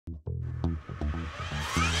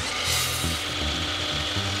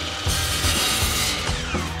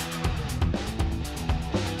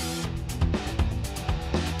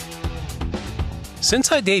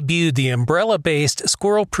Since I debuted the umbrella-based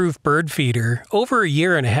squirrel-proof bird feeder over a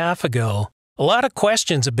year and a half ago, a lot of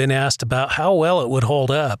questions have been asked about how well it would hold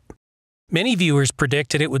up. Many viewers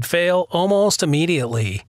predicted it would fail almost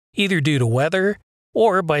immediately, either due to weather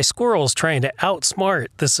or by squirrels trying to outsmart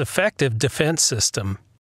this effective defense system.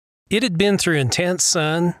 It had been through intense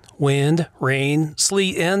sun, wind, rain,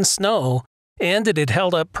 sleet, and snow, and it had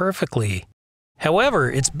held up perfectly. However,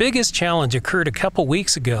 its biggest challenge occurred a couple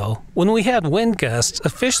weeks ago when we had wind gusts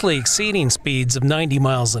officially exceeding speeds of 90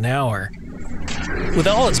 miles an hour. With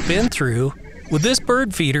all it's been through, would this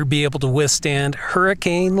bird feeder be able to withstand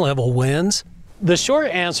hurricane-level winds? The short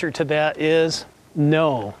answer to that is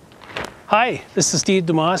no. Hi, this is Steve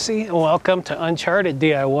DeMasi, and welcome to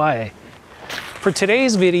UnchartedDIY. For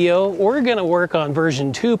today's video, we're going to work on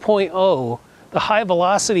version 2.0, the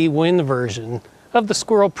high-velocity wind version of the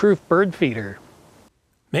squirrel-proof bird feeder.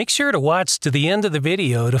 Make sure to watch to the end of the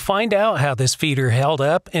video to find out how this feeder held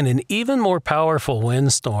up in an even more powerful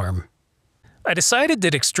windstorm. I decided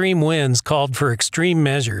that extreme winds called for extreme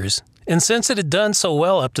measures, and since it had done so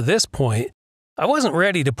well up to this point, I wasn't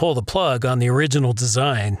ready to pull the plug on the original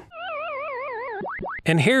design.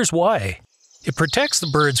 And here's why. It protects the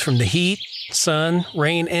birds from the heat, sun,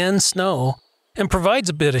 rain, and snow, and provides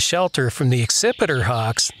a bit of shelter from the accipiter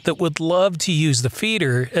hawks that would love to use the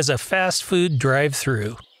feeder as a fast food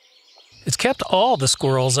drive-through. It's kept all the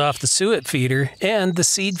squirrels off the suet feeder and the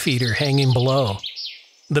seed feeder hanging below.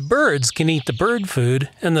 The birds can eat the bird food,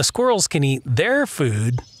 and the squirrels can eat their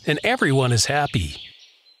food, and everyone is happy.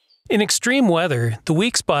 In extreme weather, the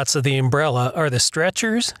weak spots of the umbrella are the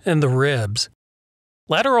stretchers and the ribs.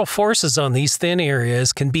 Lateral forces on these thin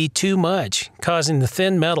areas can be too much, causing the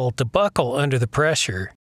thin metal to buckle under the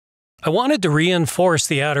pressure. I wanted to reinforce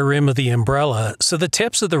the outer rim of the umbrella so the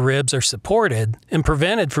tips of the ribs are supported and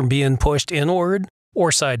prevented from being pushed inward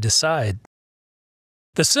or side to side.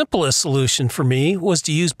 The simplest solution for me was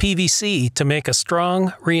to use PVC to make a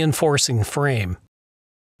strong, reinforcing frame.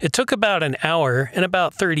 It took about an hour and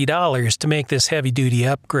about $30 to make this heavy-duty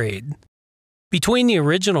upgrade. Between the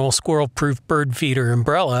original squirrel-proof bird feeder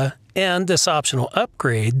umbrella and this optional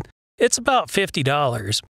upgrade, it's about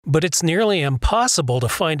 $50, but it's nearly impossible to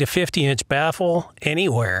find a 50-inch baffle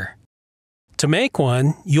anywhere. To make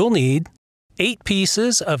one, you'll need 8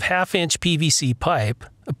 pieces of half-inch PVC pipe,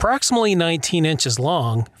 approximately 19 inches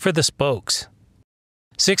long, for the spokes.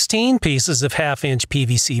 16 pieces of half-inch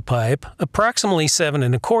PVC pipe, approximately 7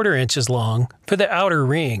 1/4 inches long, for the outer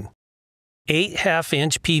ring. 8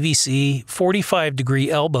 half-inch PVC 45-degree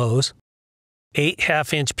elbows, 8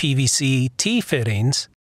 half-inch PVC T-fittings,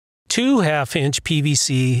 2 half-inch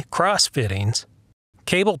PVC cross-fittings,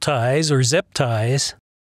 cable ties or zip ties,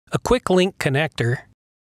 a quick link connector,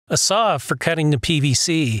 a saw for cutting the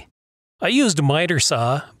PVC. I used a miter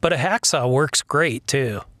saw, but a hacksaw works great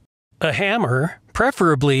too. A hammer,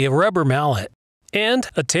 preferably a rubber mallet, and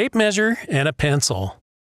a tape measure and a pencil.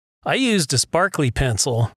 I used a sparkly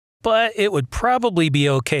pencil, but it would probably be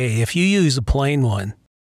okay if you use a plain one.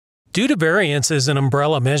 Due to variances in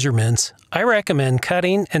umbrella measurements, I recommend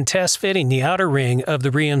cutting and test fitting the outer ring of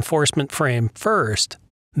the reinforcement frame first,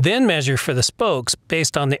 then measure for the spokes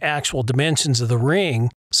based on the actual dimensions of the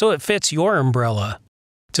ring so it fits your umbrella.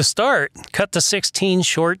 To start, cut the 16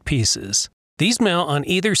 short pieces. These mount on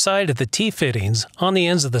either side of the T-fittings on the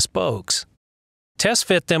ends of the spokes. Test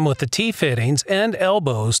fit them with the T-fittings and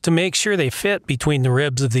elbows to make sure they fit between the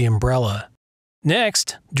ribs of the umbrella.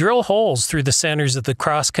 Next, drill holes through the centers of the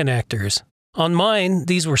cross connectors. On mine,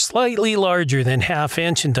 these were slightly larger than ½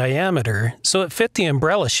 inch in diameter, so it fit the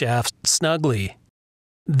umbrella shaft snugly.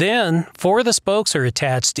 Then, 4 of the spokes are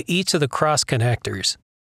attached to each of the cross connectors.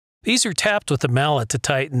 These are tapped with a mallet to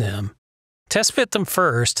tighten them. Test fit them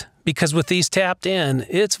first, because with these tapped in,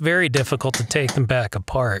 it's very difficult to take them back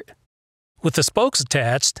apart. With the spokes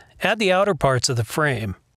attached, add the outer parts of the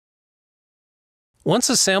frame. Once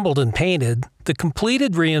assembled and painted, the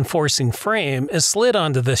completed reinforcing frame is slid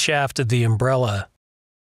onto the shaft of the umbrella.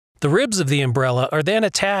 The ribs of the umbrella are then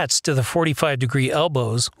attached to the 45-degree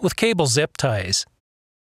elbows with cable zip ties.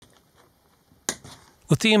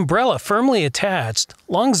 With the umbrella firmly attached,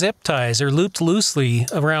 long zip ties are looped loosely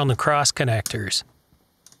around the cross connectors.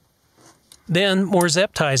 Then more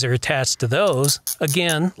zip ties are attached to those,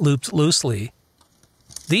 again looped loosely.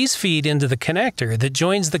 These feed into the connector that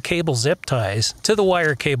joins the cable zip ties to the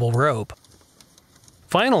wire cable rope.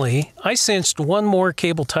 Finally, I cinched one more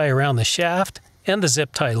cable tie around the shaft and the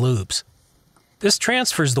zip tie loops. This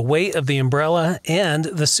transfers the weight of the umbrella and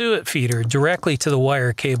the suet feeder directly to the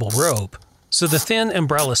wire cable rope, so the thin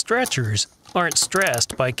umbrella stretchers aren't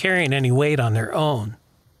stressed by carrying any weight on their own.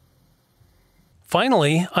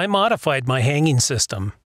 Finally, I modified my hanging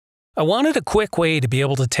system. I wanted a quick way to be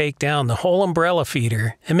able to take down the whole umbrella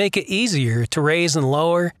feeder and make it easier to raise and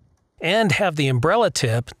lower, and have the umbrella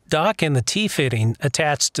tip dock in the T-fitting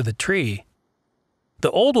attached to the tree. The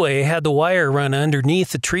old way had the wire run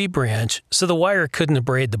underneath the tree branch so the wire couldn't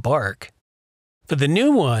abrade the bark. For the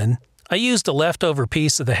new one, I used a leftover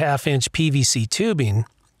piece of the 1/2-inch PVC tubing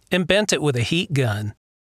and bent it with a heat gun.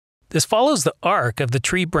 This follows the arc of the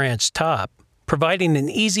tree branch top, providing an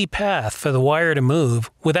easy path for the wire to move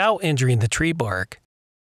without injuring the tree bark.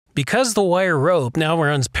 Because the wire rope now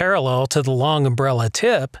runs parallel to the long umbrella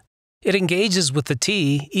tip, it engages with the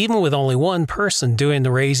T even with only one person doing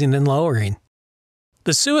the raising and lowering.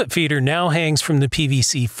 The suet feeder now hangs from the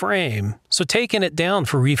PVC frame, so taking it down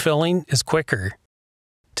for refilling is quicker.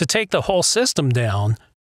 To take the whole system down,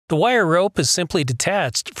 the wire rope is simply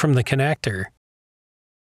detached from the connector.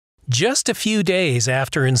 Just a few days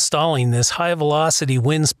after installing this high-velocity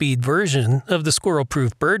wind-speed version of the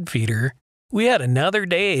squirrel-proof bird feeder, we had another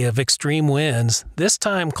day of extreme winds, this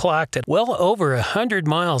time clocked at well over 100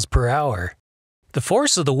 miles per hour. The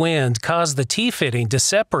force of the wind caused the T-fitting to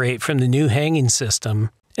separate from the new hanging system,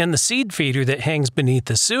 and the seed feeder that hangs beneath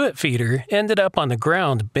the suet feeder ended up on the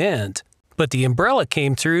ground bent, but the umbrella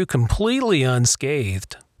came through completely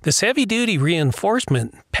unscathed. This heavy-duty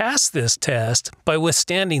reinforcement passed this test by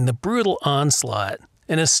withstanding the brutal onslaught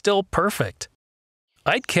and is still perfect.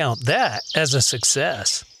 I'd count that as a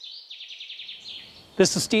success.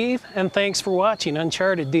 This is Steve, and thanks for watching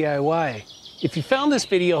Uncharted DIY. If you found this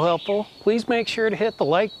video helpful, please make sure to hit the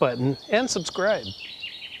like button and subscribe.